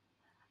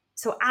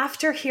 So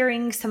after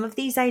hearing some of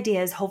these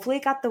ideas, hopefully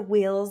it got the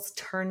wheels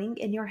turning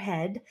in your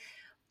head.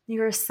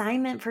 Your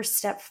assignment for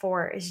step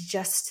 4 is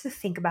just to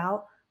think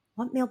about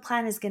what meal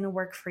plan is going to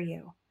work for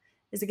you.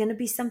 Is it going to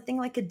be something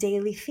like a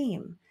daily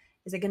theme?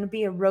 Is it going to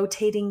be a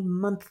rotating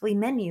monthly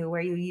menu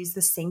where you use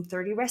the same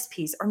 30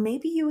 recipes? Or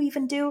maybe you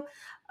even do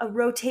a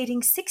rotating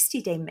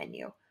 60-day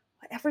menu.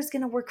 Whatever's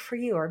going to work for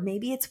you. Or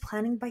maybe it's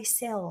planning by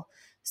sale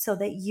so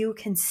that you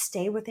can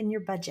stay within your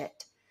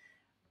budget.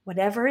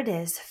 Whatever it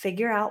is,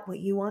 figure out what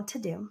you want to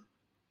do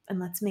and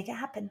let's make it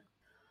happen.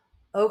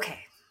 Okay,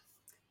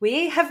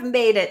 we have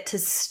made it to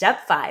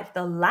step 5,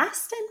 the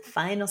last and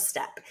final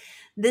step.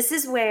 This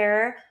is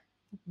where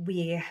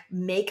we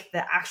make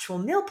the actual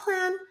meal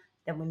plan,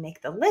 then we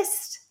make the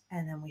list,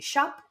 and then we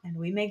shop and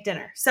we make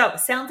dinner. So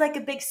sounds like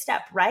a big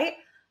step, right?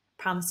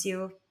 Promise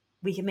you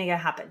we can make it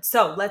happen.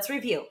 So let's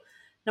review.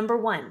 Number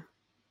 1,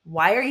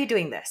 why are you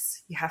doing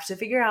this? You have to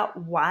figure out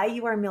why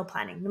you are meal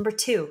planning. Number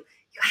 2,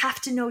 you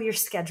have to know your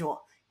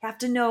schedule. You have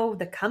to know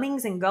the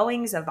comings and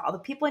goings of all the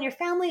people in your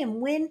family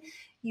and when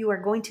you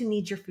are going to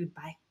need your food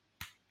by.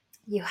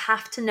 You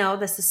have to know,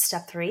 this is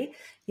step 3,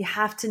 you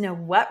have to know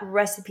what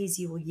recipes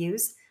you will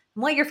use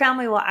and what your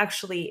family will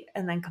actually,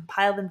 and then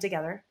compile them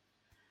together.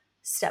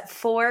 Step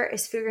 4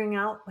 is figuring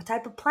out what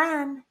type of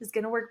plan is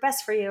going to work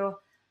best for you.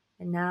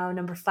 And now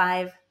number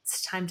 5,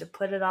 it's time to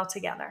put it all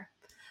together.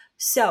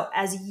 So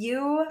as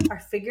you are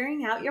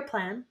figuring out your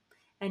plan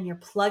and you're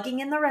plugging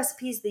in the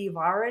recipes that you've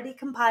already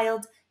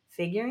compiled,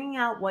 figuring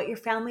out what your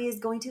family is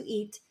going to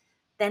eat,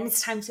 then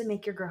it's time to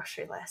make your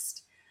grocery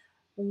list.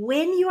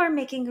 When you are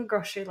making a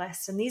grocery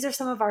list, and these are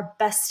some of our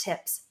best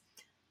tips,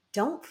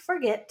 don't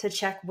forget to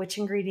check which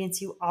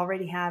ingredients you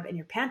already have in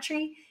your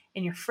pantry,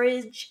 in your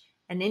fridge,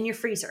 and in your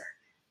freezer.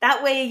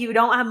 That way you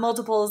don't have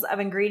multiples of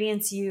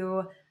ingredients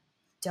you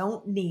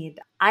don't need.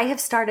 I have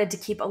started to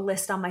keep a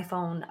list on my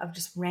phone of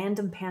just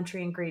random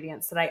pantry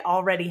ingredients that I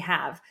already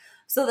have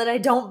so that I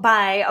don't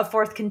buy a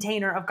 4th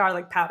container of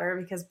garlic powder,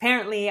 because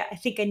apparently I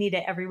think I need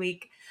it every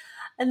week.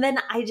 And then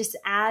I just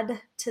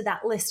add to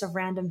that list of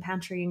random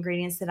pantry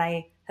ingredients that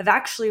I have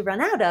actually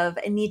run out of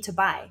and need to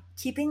buy.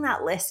 Keeping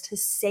that list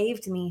has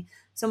saved me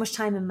so much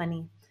time and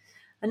money.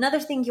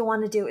 Another thing you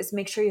want to do is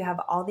make sure you have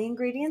all the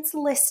ingredients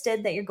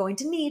listed that you're going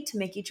to need to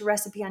make each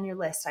recipe on your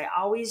list. I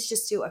always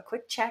just do a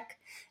quick check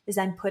as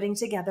I'm putting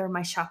together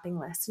my shopping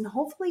list. And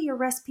hopefully your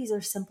recipes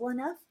are simple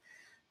enough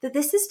that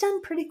this is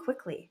done pretty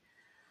quickly.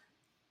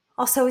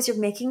 Also, as you're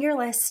making your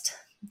list,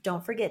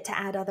 don't forget to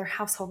add other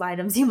household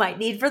items you might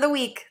need for the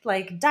week,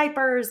 like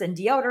diapers and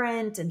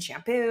deodorant and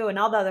shampoo and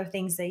all the other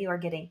things that you are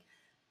getting.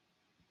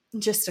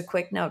 Just a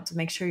quick note to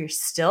make sure you're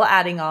still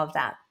adding all of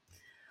that.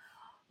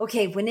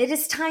 Okay, when it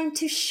is time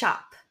to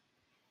shop,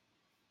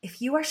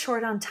 if you are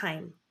short on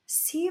time,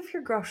 see if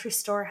your grocery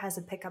store has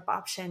a pickup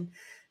option.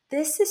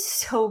 This is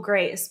so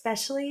great,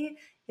 especially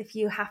if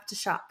you have to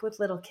shop with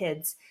little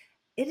kids.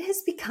 It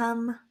has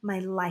become my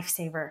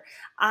lifesaver.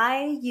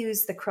 I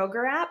use the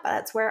Kroger app.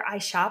 That's where I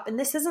shop. And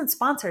this isn't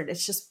sponsored.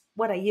 It's just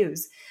what I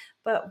use.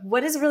 But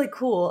what is really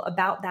cool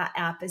about that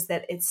app is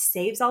that it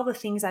saves all the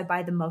things I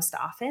buy the most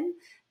often.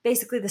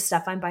 Basically the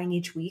stuff I'm buying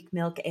each week,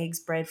 milk, eggs,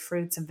 bread,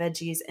 fruits, and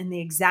veggies, and the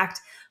exact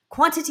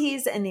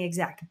quantities and the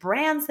exact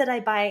brands that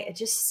I buy. It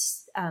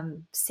just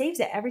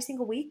saves it every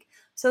single week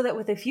so that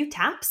with a few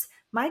taps,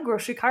 my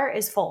grocery cart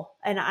is full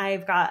and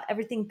I've got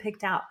everything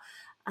picked out.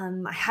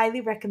 I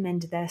highly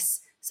recommend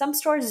this. Some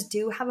stores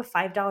do have a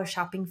 $5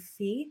 shopping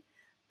fee,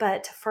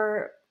 but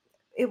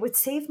it would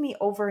save me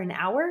over an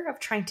hour of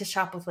trying to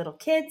shop with little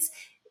kids.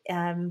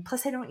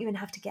 Plus, I don't even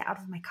have to get out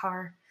of my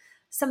car.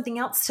 Something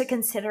else to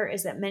consider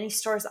is that many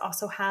stores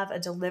also have a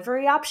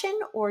delivery option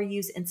or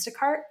use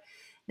Instacart.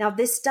 Now,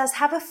 this does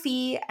have a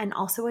fee and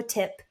also a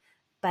tip,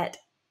 but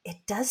it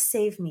does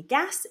save me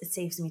gas, it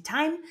saves me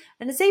time,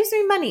 and it saves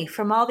me money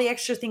from all the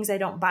extra things I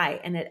don't buy.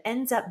 And it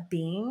ends up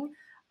being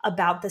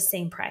about the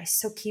same price.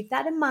 So keep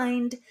that in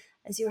mind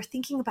as you're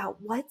thinking about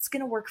what's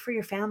going to work for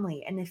your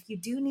family. And if you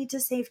do need to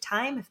save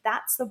time, if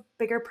that's the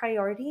bigger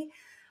priority,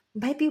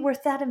 it might be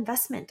worth that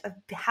investment of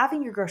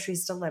having your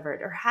groceries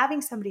delivered or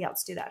having somebody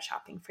else do that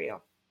shopping for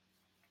you.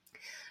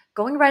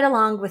 Going right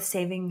along with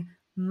saving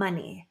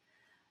money.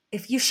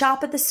 If you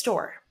shop at the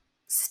store,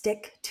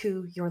 stick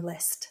to your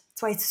list.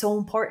 That's why it's so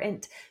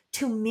important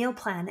to meal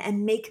plan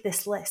and make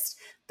this list.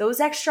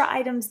 Those extra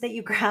items that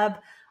you grab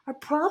are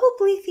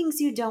probably things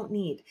you don't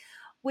need,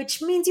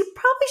 which means you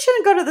probably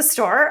shouldn't go to the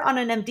store on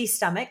an empty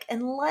stomach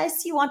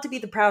unless you want to be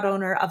the proud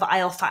owner of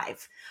aisle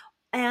 5.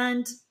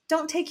 And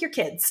don't take your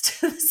kids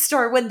to the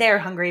store when they're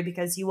hungry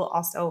because you will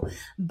also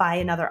buy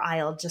another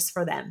aisle just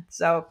for them.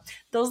 So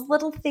those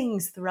little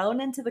things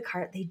thrown into the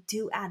cart, they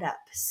do add up.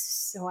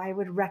 So I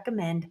would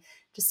recommend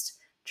just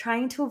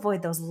trying to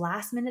avoid those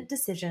last minute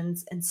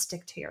decisions and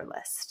stick to your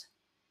list.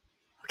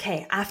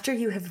 Okay, after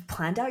you have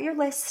planned out your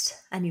list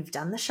and you've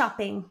done the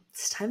shopping,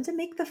 it's time to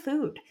make the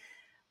food.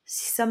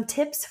 Some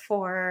tips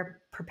for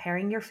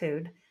preparing your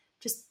food.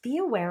 Just be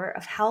aware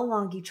of how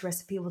long each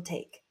recipe will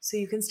take so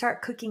you can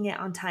start cooking it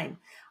on time.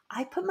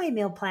 I put my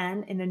meal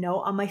plan in a note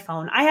on my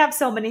phone. I have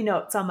so many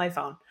notes on my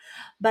phone.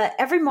 But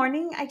every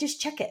morning I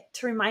just check it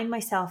to remind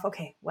myself,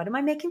 okay, what am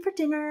I making for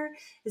dinner?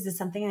 Is this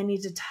something I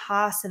need to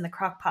toss in the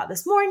crock pot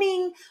this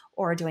morning?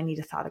 Or do I need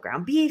to thaw the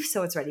ground beef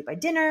so it's ready by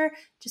dinner?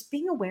 Just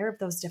being aware of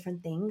those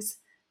different things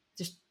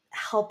just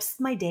helps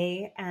my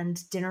day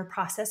and dinner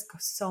process go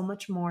so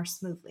much more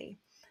smoothly.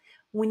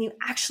 When you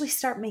actually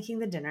start making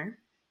the dinner,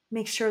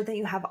 make sure that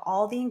you have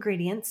all the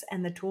ingredients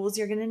and the tools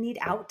you're going to need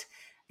out.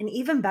 And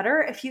even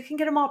better, if you can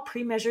get them all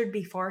pre-measured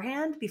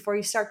beforehand, before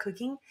you start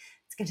cooking,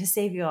 it's going to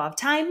save you a lot of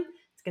time.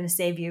 It's going to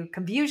save you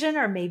confusion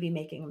or maybe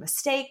making a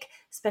mistake,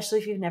 especially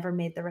if you've never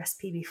made the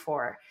recipe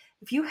before.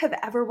 If you have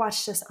ever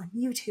watched us on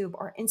YouTube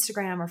or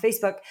Instagram or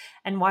Facebook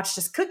and watched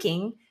us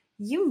cooking,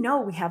 you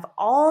know we have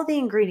all the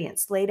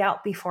ingredients laid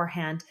out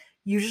beforehand,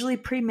 usually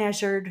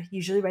pre-measured,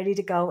 usually ready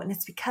to go. And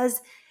it's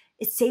because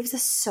it saves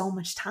us so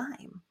much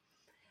time.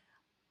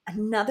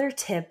 Another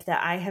tip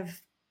that I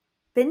have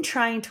been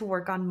trying to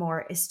work on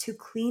more is to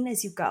clean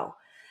as you go.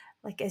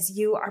 Like as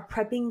you are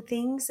prepping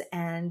things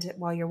and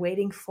while you're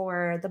waiting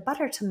for the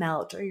butter to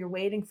melt or you're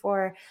waiting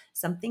for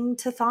something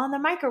to thaw in the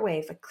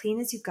microwave, like clean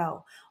as you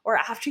go. Or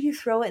after you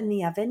throw it in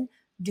the oven,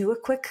 do a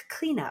quick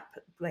cleanup,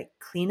 like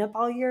clean up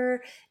all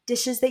your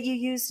dishes that you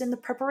used in the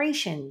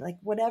preparation, like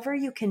whatever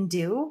you can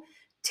do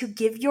to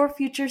give your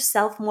future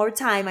self more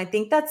time. I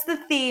think that's the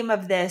theme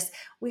of this.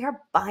 We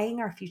are buying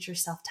our future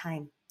self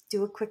time.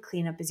 Do a quick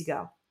cleanup as you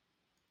go.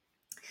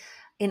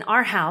 In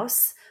our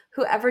house,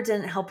 whoever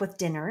didn't help with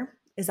dinner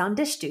is on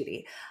dish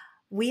duty.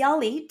 We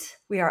all eat.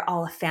 We are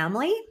all a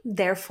family.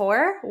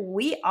 Therefore,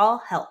 we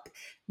all help.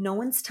 No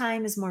one's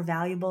time is more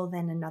valuable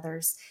than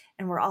another's,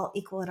 and we're all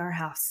equal at our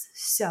house.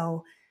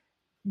 So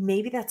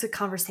maybe that's a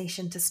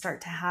conversation to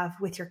start to have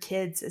with your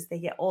kids as they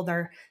get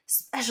older,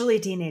 especially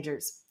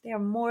teenagers. They are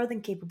more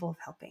than capable of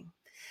helping.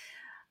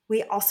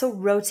 We also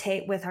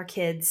rotate with our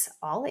kids,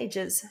 all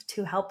ages,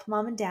 to help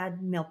mom and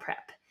dad meal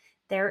prep.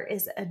 There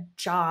is a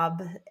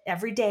job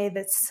every day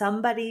that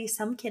some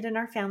kid in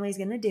our family is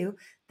going to do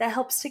that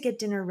helps to get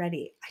dinner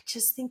ready. I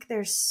just think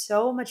there's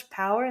so much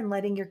power in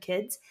letting your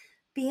kids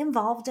be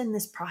involved in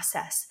this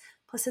process.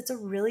 Plus, it's a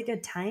really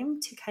good time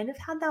to kind of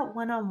have that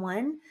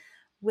one-on-one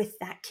with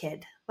that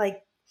kid.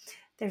 Like,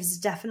 there's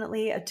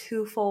definitely a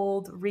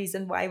twofold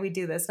reason why we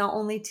do this, not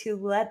only to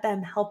let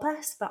them help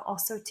us, but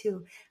also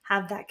to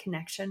have that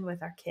connection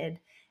with our kid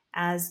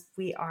as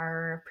we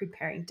are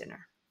preparing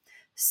dinner.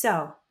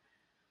 So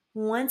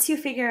once you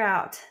figure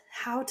out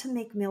how to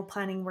make meal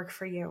planning work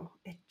for you,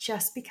 it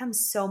just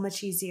becomes so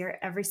much easier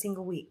every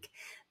single week.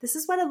 This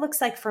is what it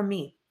looks like for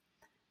me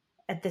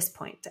at this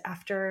point.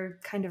 After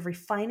kind of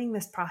refining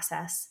this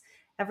process,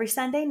 every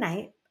Sunday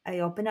night, I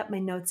open up my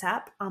notes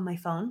app on my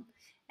phone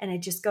and I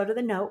just go to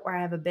the note where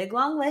I have a big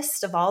long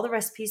list of all the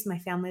recipes my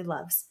family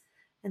loves.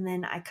 And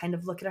then I kind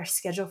of look at our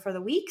schedule for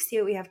the week, see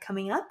what we have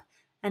coming up,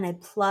 and I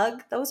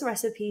plug those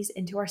recipes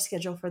into our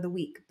schedule for the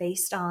week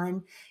based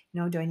on,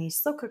 do I need a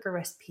slow cooker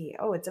recipe?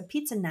 Oh, it's a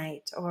pizza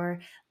night, or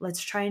let's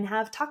try and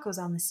have tacos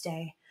on this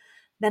day.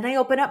 Then I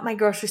open up my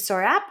grocery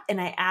store app and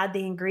I add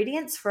the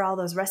ingredients for all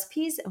those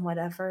recipes and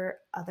whatever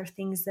other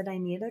things that I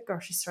need at the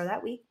grocery store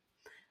that week.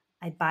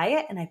 I buy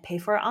it and I pay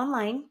for it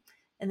online,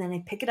 and then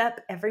I pick it up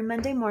every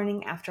Monday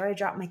morning after I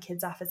drop my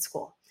kids off at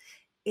school.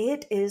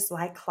 It is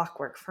like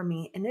clockwork for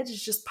me, and it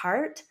is just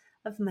part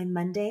of my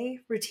Monday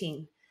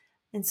routine.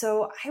 And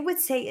so I would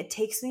say it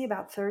takes me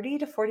about 30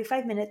 to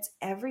 45 minutes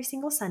every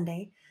single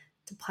Sunday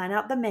to plan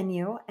out the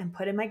menu and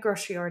put in my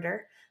grocery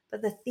order.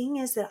 But the thing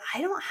is that I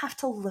don't have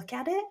to look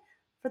at it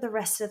for the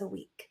rest of the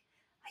week.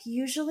 I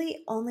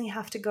usually only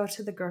have to go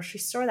to the grocery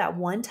store that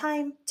one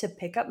time to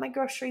pick up my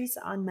groceries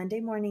on Monday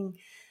morning.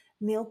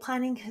 Meal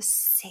planning has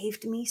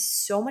saved me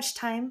so much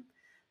time,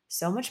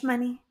 so much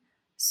money,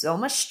 so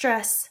much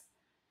stress,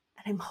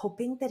 and I'm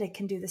hoping that it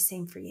can do the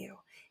same for you.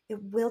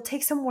 It will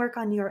take some work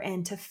on your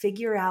end to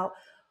figure out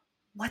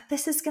what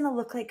this is going to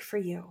look like for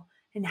you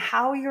and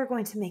how you're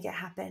going to make it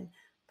happen.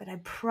 But I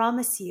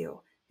promise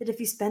you that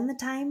if you spend the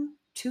time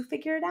to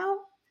figure it out,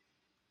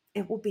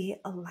 it will be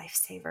a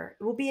lifesaver.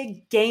 It will be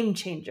a game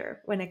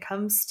changer when it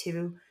comes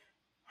to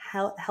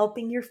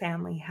helping your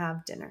family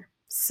have dinner.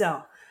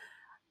 So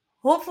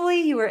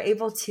hopefully you were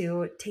able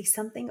to take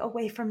something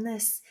away from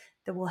this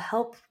that will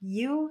help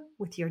you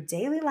with your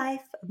daily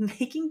life of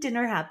making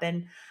dinner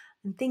happen.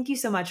 And thank you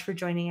so much for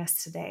joining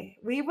us today.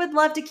 We would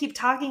love to keep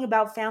talking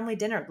about family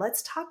dinner.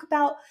 Let's talk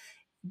about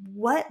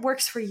what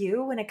works for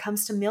you when it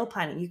comes to meal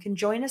planning. You can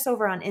join us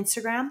over on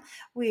Instagram.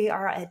 We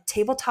are at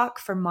Table Talk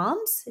for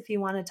Moms if you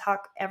want to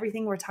talk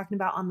everything we're talking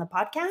about on the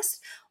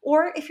podcast.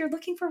 Or if you're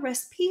looking for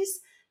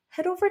recipes,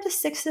 head over to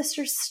Six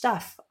Sisters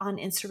Stuff on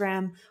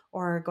Instagram,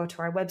 or go to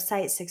our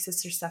website,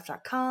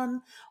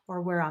 sixsisterstuff.com,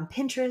 or we're on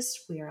Pinterest,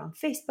 we are on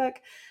Facebook,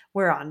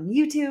 we're on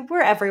YouTube,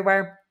 we're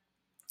everywhere.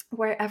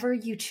 Wherever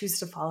you choose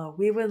to follow,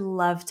 we would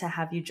love to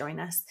have you join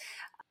us.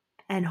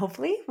 And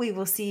hopefully we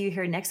will see you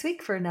here next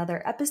week for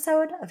another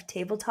episode of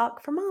Table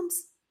Talk for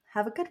Moms.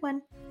 Have a good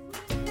one.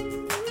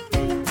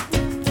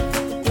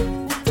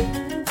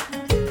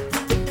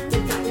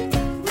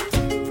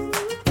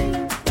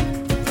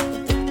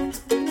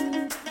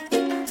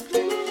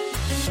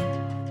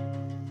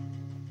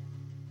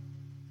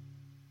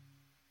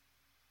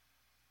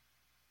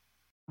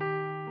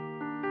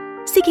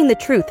 Seeking the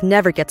truth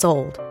never gets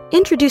old.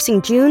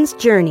 Introducing June's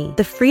Journey,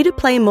 the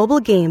free-to-play mobile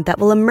game that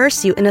will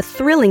immerse you in a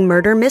thrilling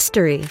murder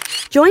mystery.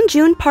 Join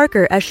June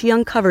Parker as she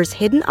uncovers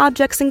hidden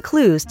objects and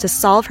clues to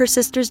solve her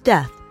sister's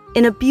death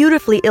in a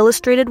beautifully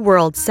illustrated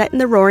world set in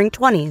the Roaring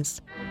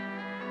 '20s.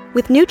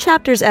 With new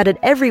chapters added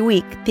every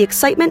week, the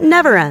excitement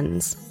never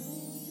ends.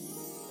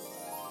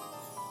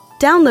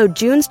 Download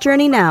June's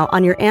Journey now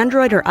on your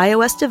Android or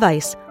iOS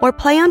device, or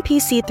play on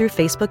PC through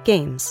Facebook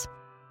Games.